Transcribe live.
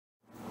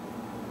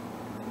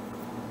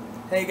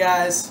Hey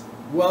guys,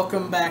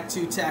 welcome back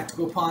to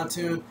Tactical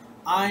Pontoon.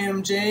 I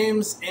am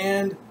James,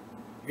 and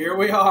here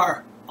we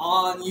are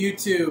on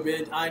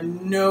YouTube. I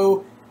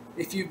know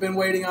if you've been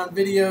waiting on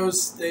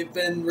videos, they've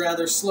been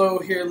rather slow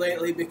here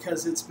lately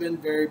because it's been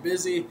very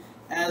busy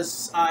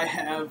as I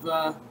have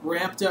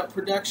ramped up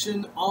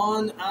production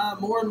on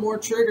more and more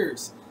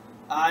triggers.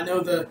 I know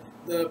the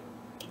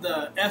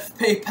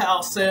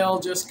PayPal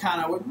sale just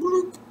kind of went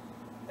bloop.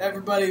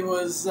 Everybody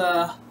was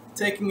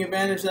taking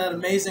advantage of that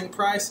amazing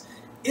price.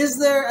 Is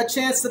there a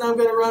chance that I'm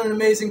going to run an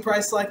amazing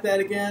price like that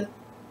again?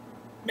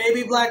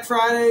 Maybe Black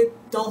Friday.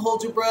 Don't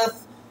hold your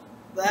breath.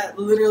 That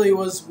literally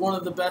was one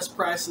of the best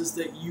prices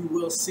that you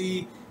will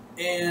see.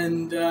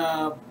 And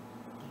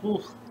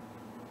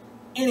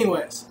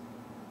anyways,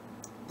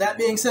 that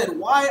being said,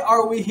 why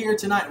are we here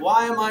tonight?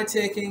 Why am I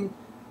taking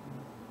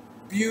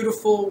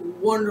beautiful,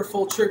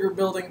 wonderful trigger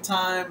building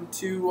time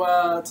to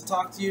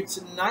talk to you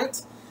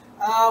tonight?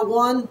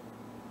 One,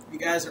 you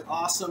guys are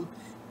awesome.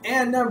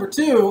 And number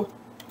two,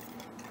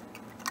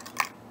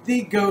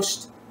 the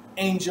Ghost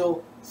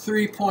Angel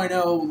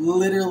 3.0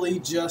 literally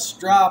just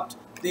dropped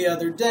the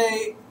other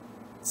day,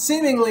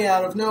 seemingly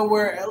out of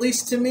nowhere. At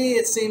least to me,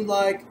 it seemed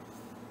like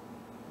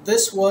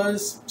this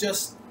was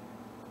just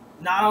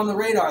not on the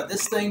radar.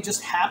 This thing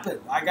just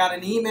happened. I got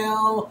an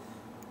email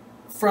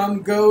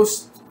from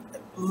Ghost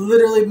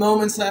literally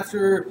moments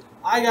after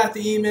I got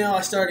the email.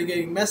 I started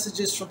getting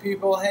messages from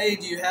people. Hey,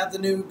 do you have the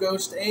new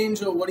Ghost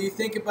Angel? What do you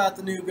think about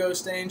the new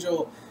Ghost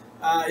Angel?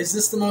 Is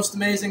this the most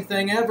amazing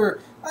thing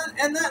ever?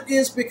 And that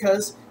is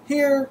because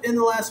here in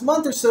the last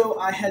month or so,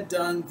 I had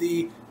done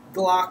the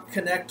Glock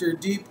connector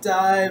deep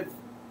dive,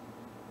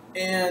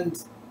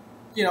 and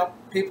you know,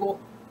 people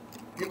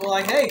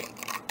like, hey,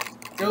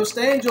 Ghost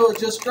Angel, it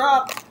just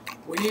dropped.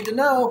 We need to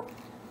know.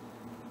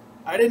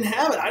 I didn't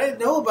have it. I didn't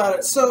know about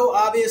it. So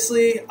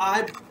obviously,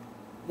 I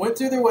went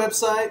through their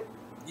website,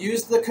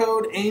 used the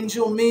code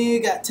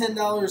ANGELME, got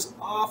 $10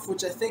 off,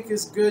 which I think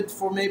is good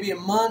for maybe a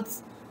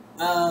month.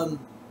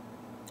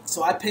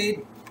 So I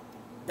paid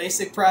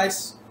basic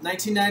price,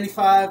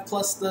 $19.95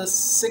 plus the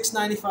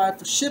 $6.95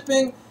 for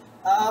shipping.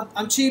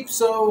 I'm cheap,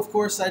 so of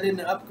course I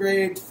didn't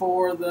upgrade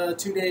for the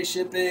 2-day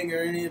shipping or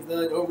any of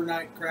the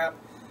overnight crap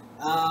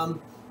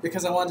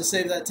because I wanted to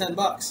save that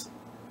 $10.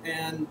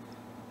 And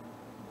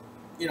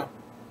you know,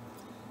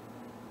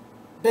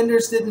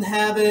 vendors didn't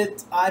have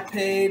it. I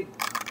paid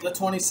the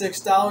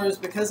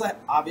 $26 because I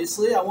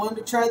wanted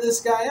to try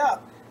this guy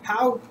out.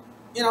 How,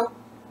 you know,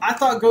 I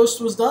thought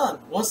Ghost was done.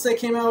 Once they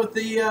came out with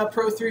the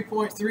Pro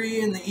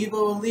 3.3 and the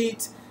Evo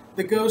Elite,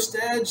 the Ghost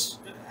Edge,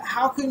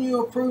 how can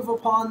you improve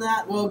upon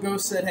that? Well,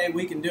 Ghost said, hey,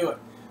 we can do it.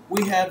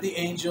 We have the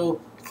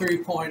Angel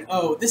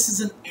 3.0. This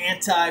is an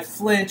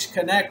anti-flinch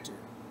connector.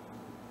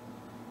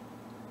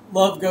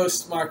 Love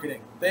Ghost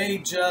marketing. They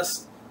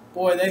just,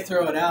 boy, they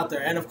throw it out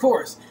there. And of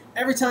course,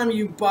 every time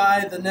you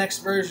buy the next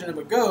version of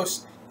a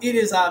Ghost, it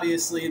is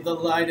obviously the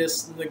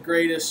lightest and the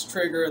greatest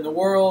trigger in the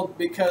world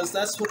because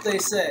that's what they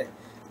say.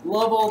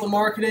 Love all the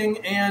marketing,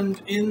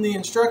 and in the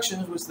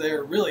instructions, which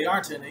there really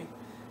aren't any,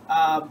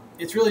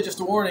 it's really just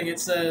a warning. It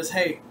says,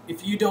 hey,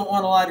 if you don't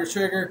want a lighter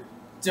trigger,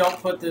 don't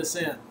put this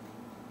in.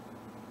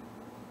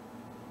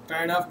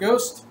 Fair enough,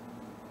 Ghost.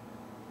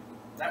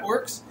 That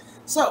works.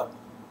 So,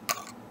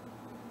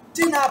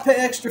 did not pay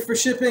extra for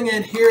shipping,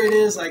 and here it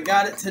is. I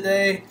got it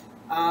today,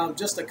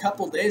 just a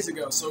couple days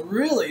ago. So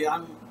really,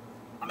 I'm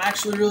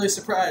actually really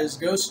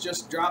surprised. Ghost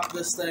just dropped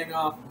this thing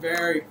off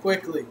very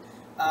quickly.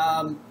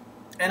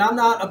 And I'm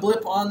not a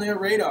blip on their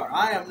radar.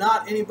 I am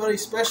not anybody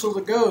special to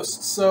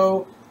Ghost,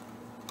 so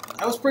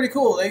that was pretty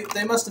cool.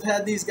 They must have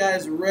had these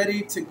guys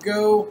ready to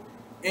go,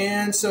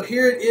 and so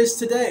here it is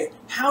today.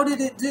 How did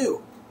it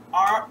do?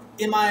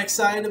 Am I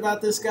excited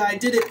about this guy?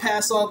 Did it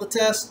pass all the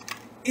tests?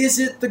 Is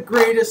it the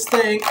greatest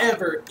thing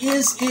ever?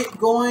 Is it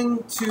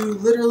going to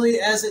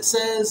literally, as it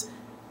says,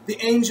 the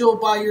angel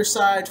by your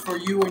side for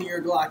you and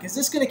your Glock? Is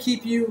this going to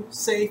keep you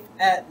safe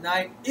at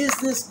night? Is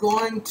this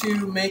going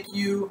to make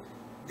you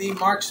the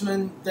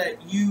marksman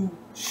that you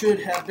should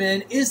have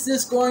been? Is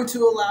this going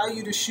to allow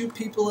you to shoot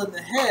people in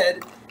the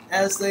head,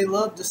 as they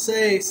love to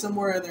say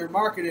somewhere in their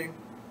marketing?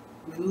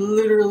 I mean,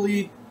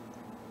 literally,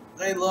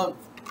 they love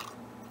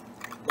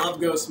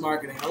Ghost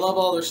marketing. I love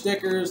all their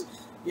stickers,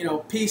 you know,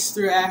 peace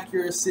through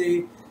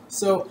accuracy.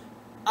 So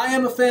I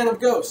am a fan of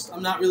Ghost.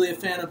 I'm not really a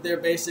fan of their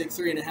basic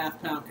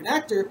 3.5-pound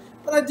connector,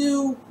 but I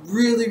do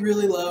really,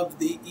 really love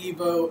the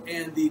Evo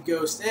and the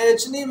Ghost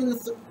Edge, and even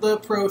the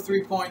Pro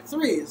 3.3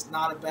 is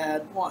not a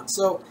bad one.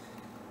 So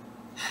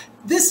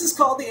this is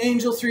called the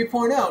Angel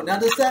 3.0. Now,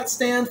 does that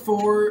stand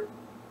for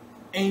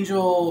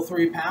Angel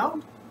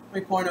 3-pound,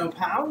 3.0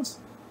 pounds?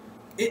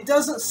 It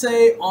doesn't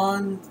say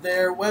on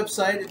their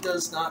website. It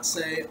does not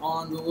say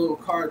on the little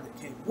card that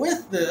came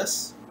with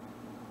this,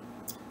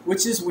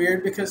 which is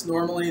weird because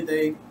normally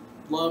they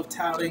love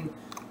touting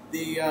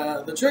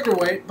the trigger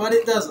weight, but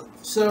it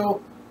doesn't.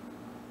 So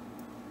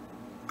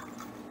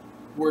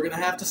we're going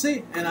to have to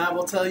see, and I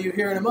will tell you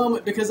here in a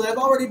moment because I've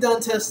already done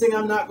testing.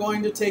 I'm not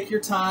going to take your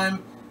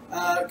time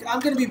I'm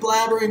going to be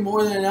blabbering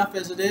more than enough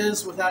as it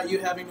is without you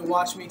having to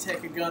watch me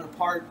take a gun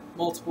apart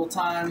multiple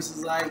times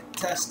as I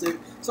test it.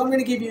 So I'm going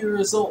to give you the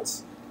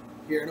results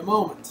here in a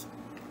moment.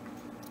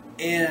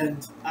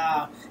 And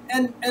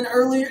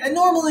normally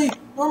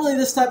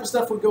this type of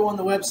stuff would go on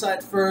the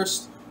website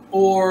first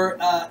or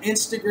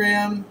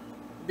Instagram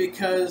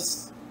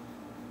because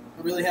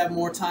I really have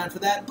more time for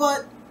that.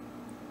 But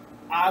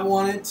I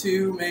wanted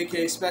to make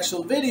a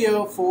special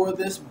video for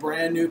this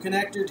brand new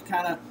connector to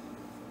kind of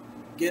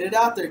get it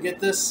out there, get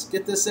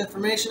this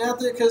information out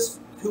there, because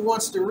who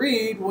wants to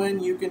read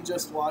when you can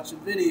just watch a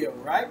video,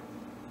 right?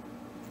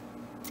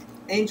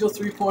 Angel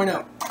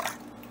 3.0.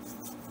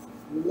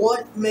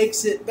 What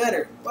makes it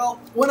better?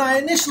 Well, when I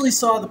initially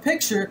saw the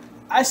picture,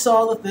 I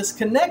saw that this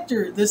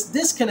connector, this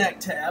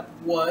disconnect tab,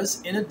 was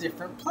in a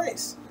different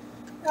place.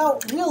 Now,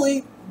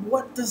 really,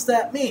 what does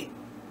that mean?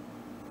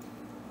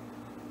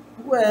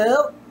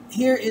 Well,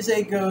 here is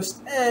a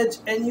ghost edge,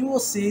 and you will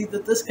see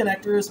that this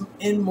connector is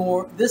in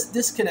more, this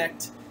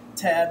disconnect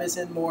tab is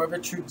in more of a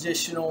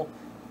traditional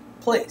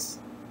place.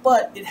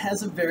 But it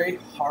has a very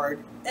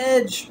hard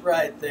edge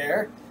right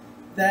there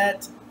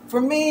that,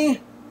 for me,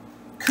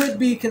 could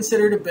be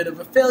considered a bit of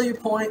a failure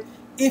point.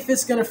 If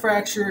it's going to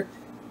fracture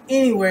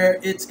anywhere,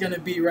 it's going to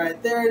be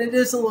right there, and it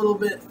is a little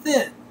bit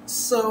thin.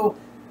 So,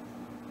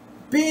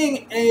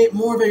 being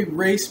more of a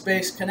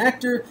race-based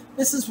connector,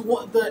 this is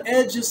what the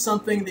edge is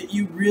something that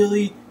you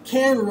really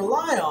can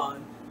rely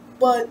on,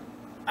 but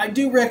I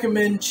do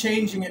recommend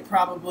changing it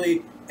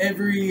probably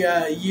every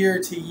year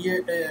to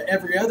year,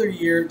 every other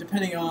year,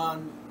 depending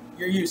on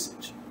your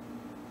usage,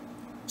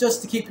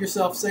 just to keep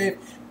yourself safe.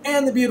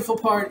 And the beautiful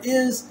part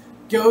is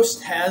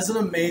Ghost has an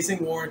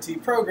amazing warranty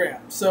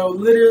program. So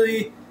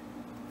literally,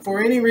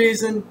 for any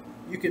reason,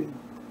 you can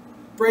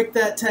break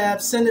that tab,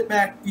 send it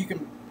back. You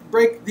can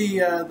break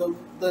the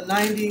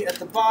 90 at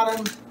the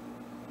bottom,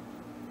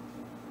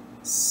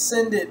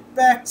 send it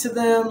back to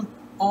them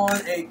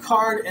on a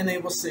card, and they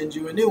will send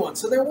you a new one.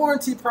 So their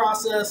warranty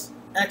process,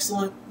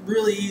 excellent,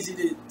 really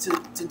easy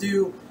to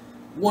do.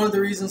 One of the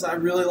reasons I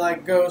really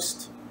like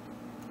Ghost.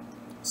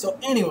 So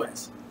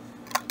anyways,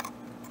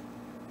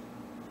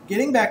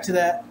 getting back to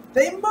that,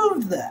 they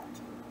moved that.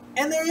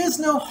 And there is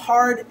no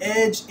hard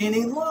edge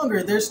any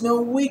longer. There's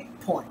no weak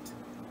point.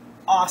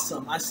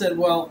 Awesome. I said,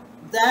 well,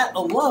 that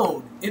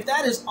alone, if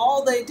that is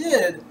all they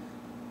did,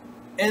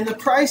 and the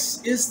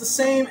price is the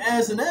same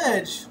as an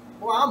edge,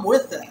 well, I'm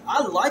with that.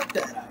 I like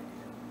that idea.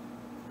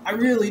 I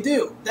really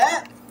do.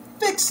 That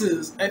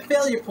fixes a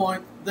failure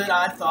point that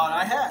I thought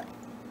I had,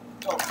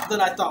 that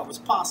I thought was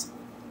possible.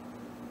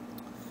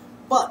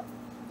 But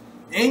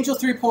Angel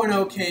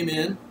 3.0 came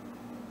in.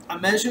 I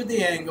measured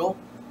the angle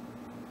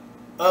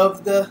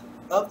of the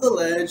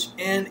ledge,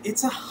 and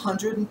it's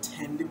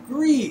 110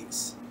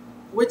 degrees,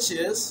 which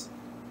is,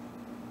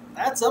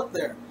 that's up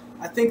there.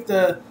 I think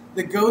the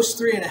Ghost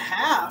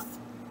 3.5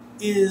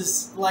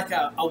 is like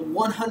a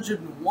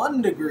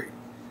 101 degree.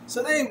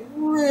 So they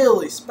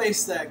really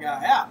spaced that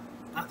guy out.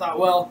 I thought,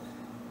 well,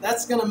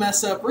 that's going to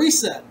mess up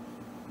reset.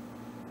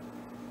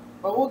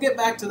 But we'll get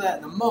back to that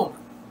in a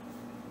moment.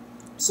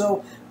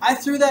 So I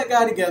threw that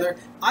guy together.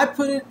 I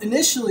put it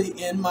initially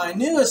in my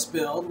newest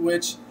build,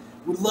 which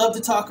would love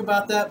to talk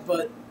about that,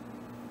 but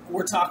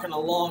we're talking a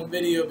long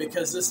video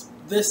because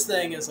this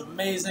thing is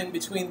amazing.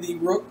 Between the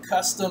Rook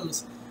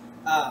Customs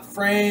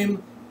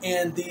frame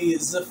and the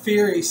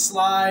Zafiri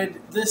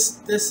slide,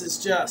 this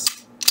is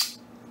just,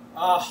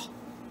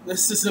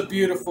 this is a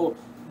beautiful,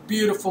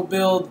 beautiful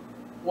build.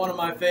 One of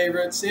my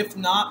favorites, if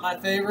not my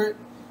favorite.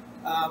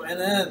 And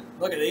then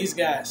look at these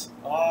guys.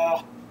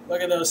 Oh,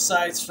 look at those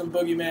sights from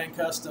Boogeyman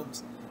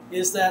Customs.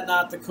 Is that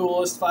not the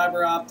coolest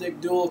fiber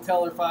optic, dual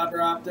color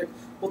fiber optic?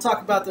 We'll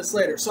talk about this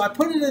later. So I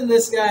put it in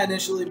this guy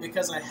initially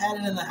because I had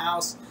it in the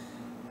house,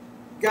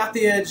 got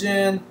the edge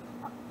in,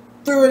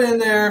 threw it in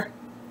there,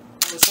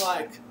 and was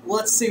like,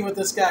 let's see what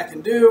this guy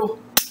can do.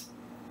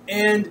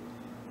 And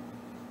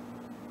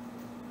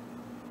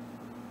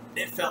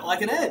it felt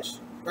like an edge,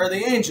 or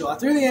the Angel. I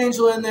threw the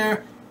Angel in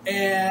there,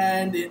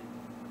 and it,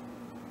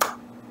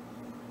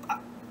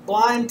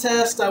 blind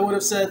test, I would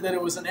have said that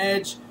it was an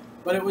edge,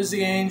 but it was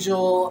the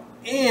Angel.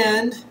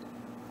 And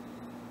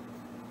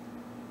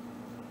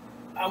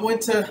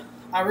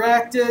I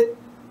racked it,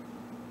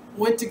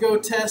 went to go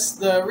test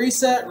the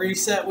reset.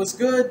 Reset was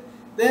good.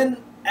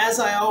 Then, as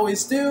I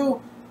always do,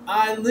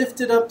 I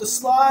lifted up the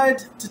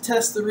slide to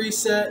test the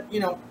reset, you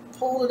know,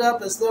 pulled it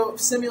up as though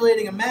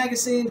simulating a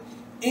magazine,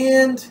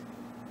 and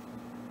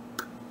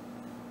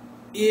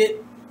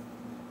it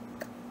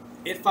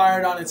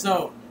fired on its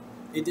own.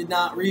 It did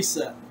not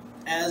reset.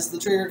 As the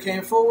trigger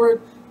came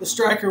forward, the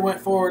striker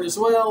went forward as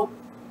well.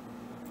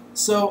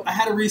 So I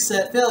had a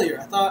reset failure.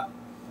 I thought,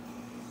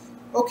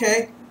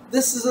 okay,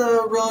 this is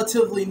a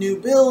relatively new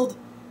build,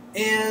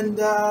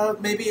 and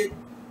maybe it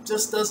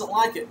just doesn't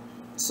like it.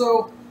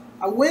 So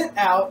I went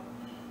out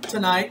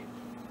tonight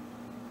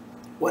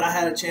when I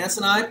had a chance,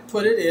 and I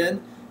put it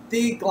in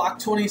the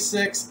Glock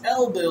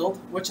 26L build,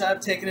 which I've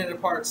taken it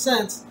apart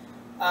since.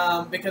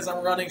 because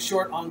I'm running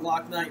short on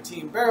Glock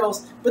 19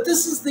 barrels. But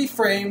this is the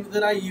frame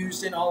that I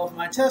used in all of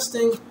my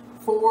testing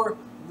for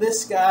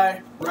this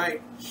guy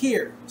right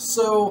here.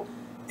 So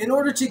in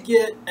order to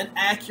get an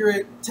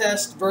accurate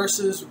test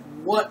versus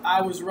what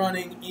I was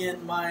running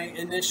in my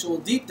initial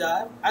deep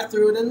dive, I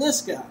threw it in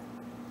this guy.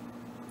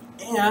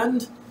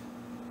 And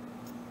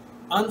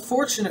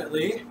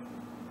unfortunately,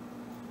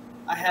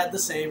 I had the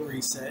same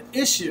reset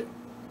issue.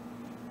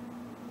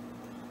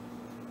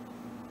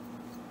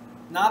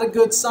 Not a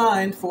good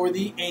sign for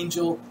the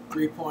Angel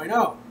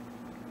 3.0.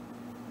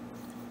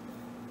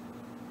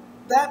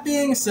 That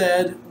being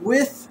said,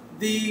 with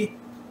the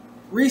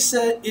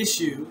reset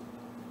issue,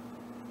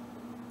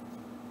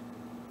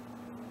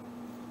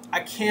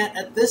 I can't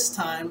at this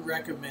time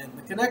recommend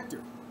the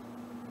connector.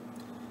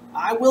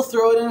 I will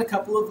throw it in a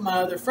couple of my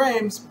other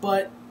frames,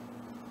 but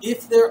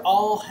if they're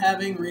all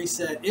having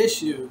reset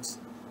issues,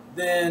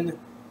 then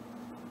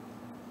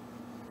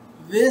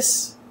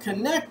this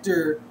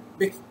connector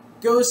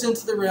goes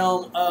into the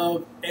realm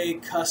of a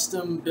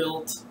custom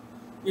built,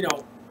 you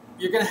know,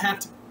 you're gonna have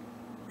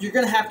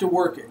to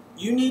work it.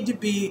 You need to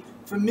be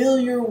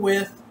familiar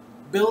with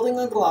building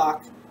a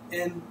Glock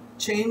and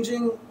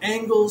changing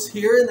angles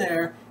here and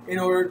there in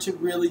order to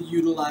really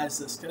utilize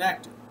this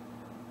connector.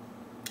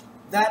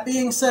 That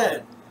being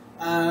said,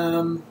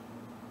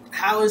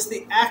 how is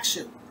the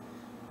action?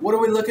 What are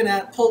we looking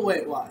at pull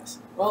weight wise?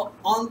 Well,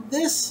 on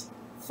this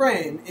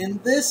frame, in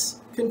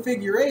this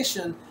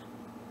configuration,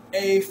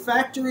 a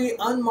factory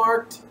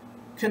unmarked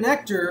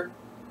connector,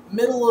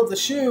 middle of the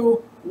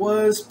shoe,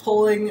 was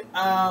pulling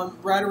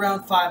right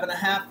around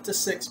 5.5 to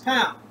 6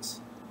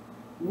 pounds.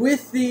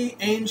 With the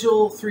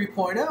Angel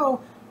 3.0,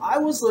 I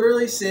was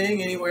literally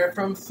seeing anywhere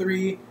from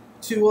 3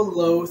 to a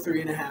low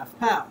 3.5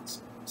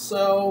 pounds.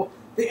 So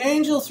the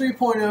Angel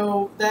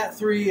 3.0, that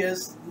 3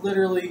 is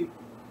literally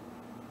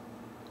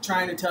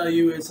trying to tell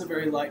you it's a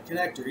very light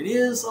connector. It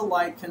is a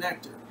light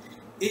connector.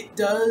 It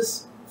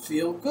does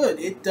feel good.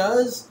 It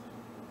does,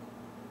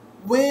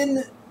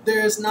 when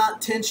there's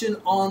not tension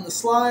on the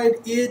slide,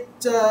 it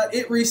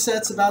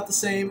resets about the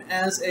same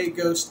as a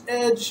Ghost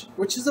Edge,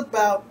 which is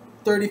about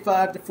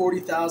 35 to 40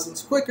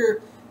 thousandths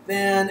quicker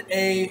than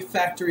a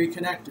factory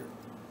connector.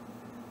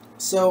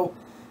 So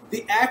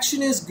the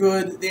action is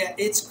good.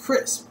 It's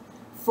crisp.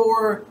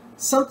 For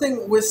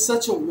something with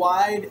such a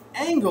wide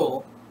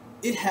angle,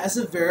 it has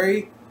a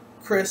very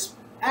crisp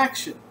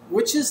action,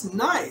 which is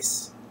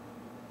nice.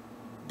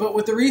 But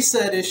with the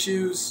reset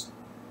issues,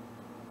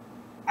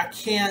 I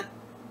can't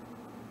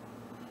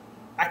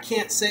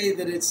say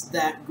that it's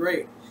that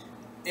great.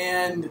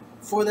 And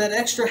for that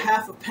extra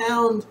 0.5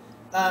 pound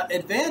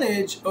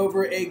advantage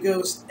over a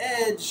Ghost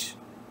Edge,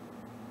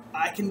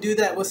 I can do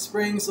that with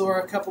springs or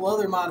a couple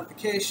other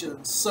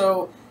modifications.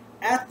 So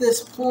at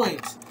this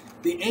point,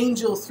 the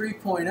Angel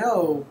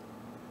 3.0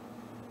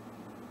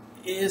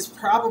 is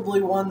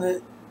probably one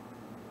that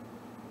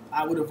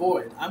I would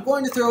avoid. I'm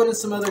going to throw it in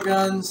some other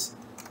guns,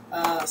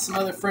 some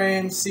other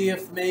frames, see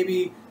if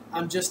maybe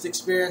I'm just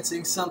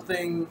experiencing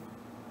something.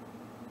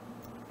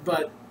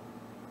 But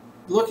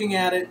looking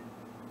at it,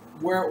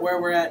 where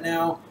we're at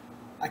now,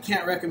 I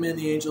can't recommend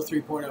the Angel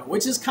 3.0,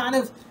 which is kind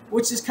of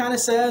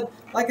sad.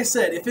 Like I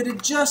said, if it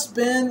had just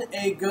been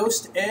a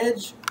Ghost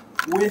Edge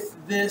with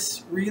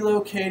this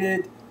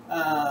relocated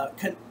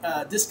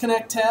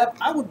disconnect tab,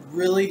 I would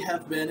really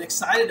have been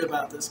excited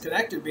about this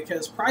connector,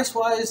 because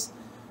price-wise,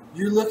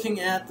 you're looking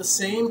at the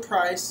same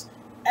price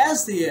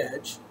as the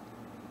Edge,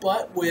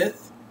 but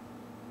with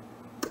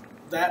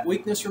that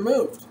weakness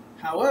removed.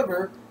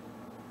 However,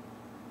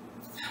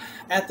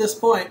 at this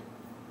point,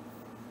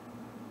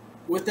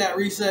 with that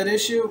reset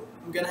issue,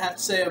 I'm going to have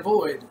to say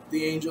avoid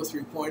the Angel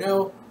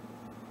 3.0.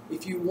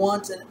 If you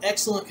want an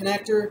excellent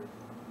connector,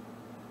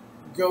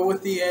 go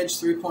with the Edge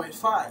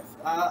 3.5.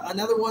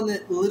 Another one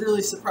that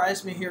literally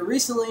surprised me here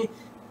recently,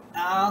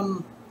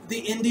 the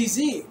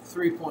NDZ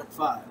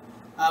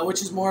 3.5,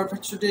 which is more of a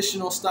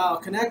traditional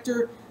style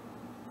connector.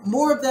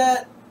 More of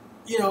that,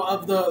 you know,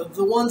 of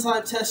the ones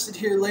I've tested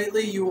here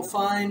lately, you will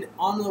find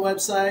on the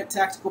website,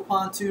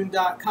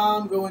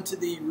 tacticalpontoon.com. Go into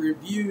the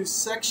reviews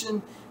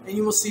section, and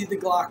you will see the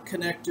Glock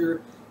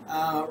connector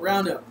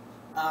roundup.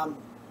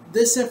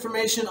 This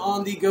information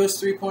on the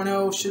Ghost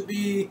 3.0 should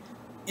be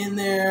in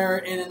there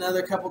in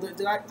another couple.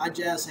 Did I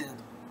jazz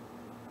hand?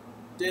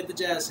 Did the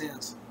jazz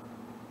hands?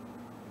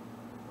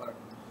 Whatever.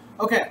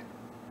 Okay,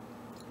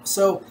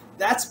 so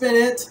that's been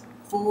it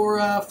for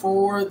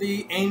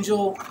the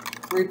Angel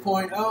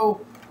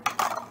 3.0.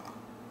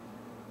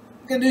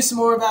 I'm gonna do some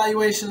more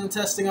evaluation and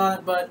testing on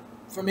it, but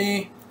for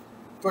me,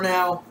 for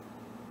now,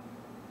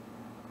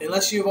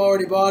 unless you've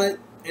already bought it,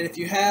 and if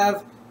you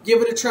have,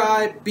 give it a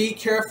try. Be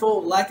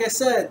careful. Like I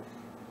said,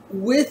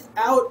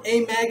 without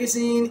a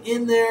magazine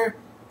in there,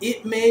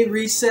 it may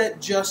reset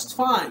just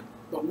fine.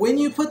 But when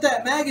you put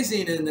that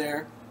magazine in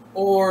there,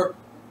 or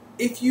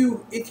if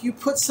you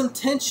put some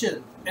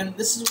tension, and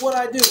this is what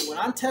I do when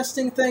I'm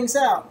testing things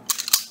out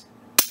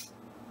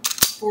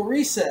for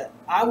reset,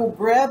 I will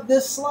grab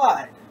this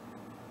slide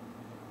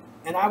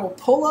and I will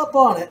pull up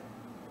on it,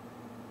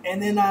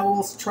 and then I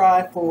will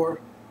try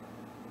for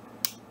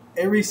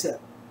a reset.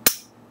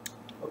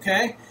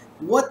 Okay?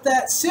 What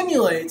that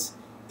simulates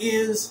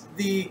is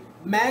the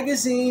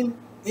magazine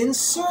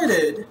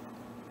inserted.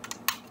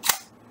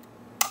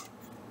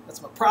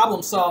 That's my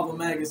problem solver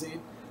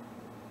magazine.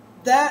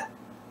 That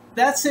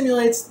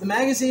simulates the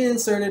magazine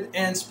inserted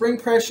and spring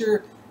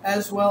pressure,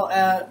 as well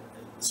as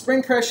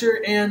spring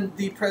pressure and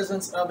the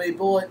presence of a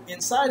bullet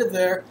inside of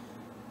there,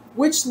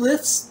 which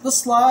lifts the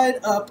slide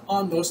up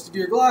on most of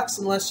your Glocks,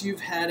 unless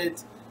you've had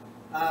it,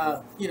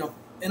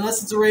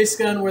 unless it's a race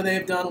gun where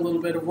they've done a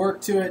little bit of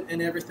work to it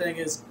and everything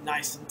is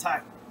nice and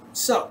tight.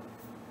 So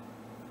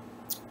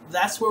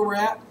that's where we're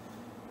at.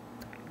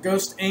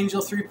 Ghost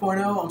Angel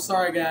 3.0. I'm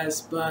sorry,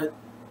 guys, but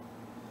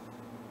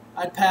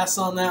I'd pass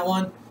on that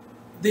one.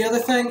 The other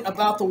thing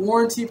about the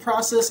warranty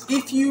process,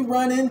 if you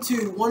run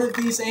into one of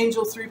these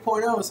Angel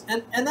 3.0s,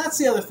 and that's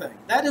the other thing.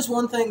 That is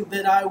one thing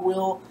that I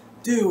will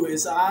do,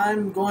 is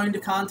I'm going to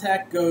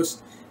contact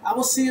Ghost. I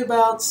will see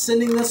about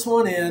sending this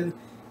one in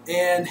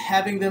and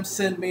having them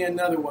send me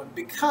another one,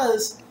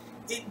 because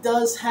it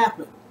does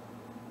happen.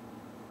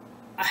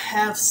 I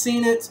have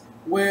seen it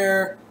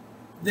where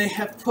they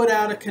have put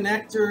out a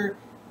connector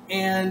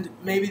and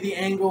maybe the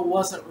angle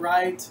wasn't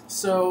right,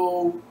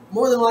 so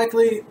more than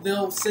likely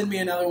they'll send me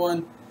another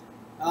one.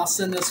 I'll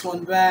send this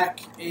one back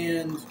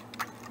and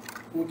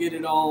we'll get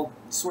it all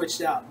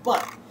switched out.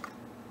 But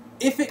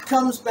if it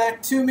comes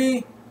back to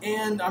me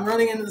and I'm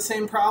running into the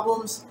same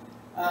problems,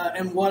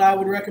 and what I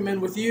would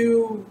recommend with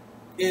you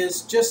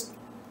is just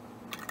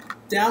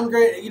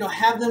downgrade,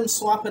 have them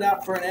swap it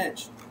out for an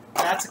edge.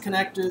 That's a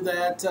connector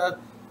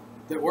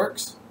that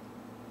works.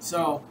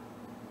 So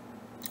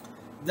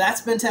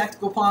that's been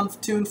Tactical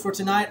Pontoon for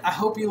tonight. I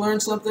hope you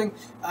learned something,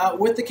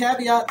 with the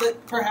caveat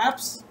that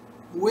perhaps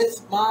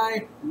with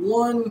my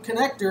one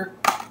connector,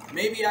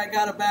 maybe I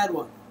got a bad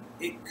one.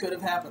 It could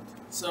have happened.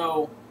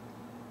 So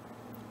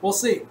we'll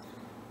see.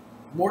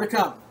 More to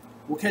come.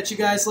 We'll catch you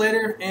guys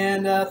later,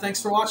 and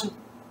thanks for watching.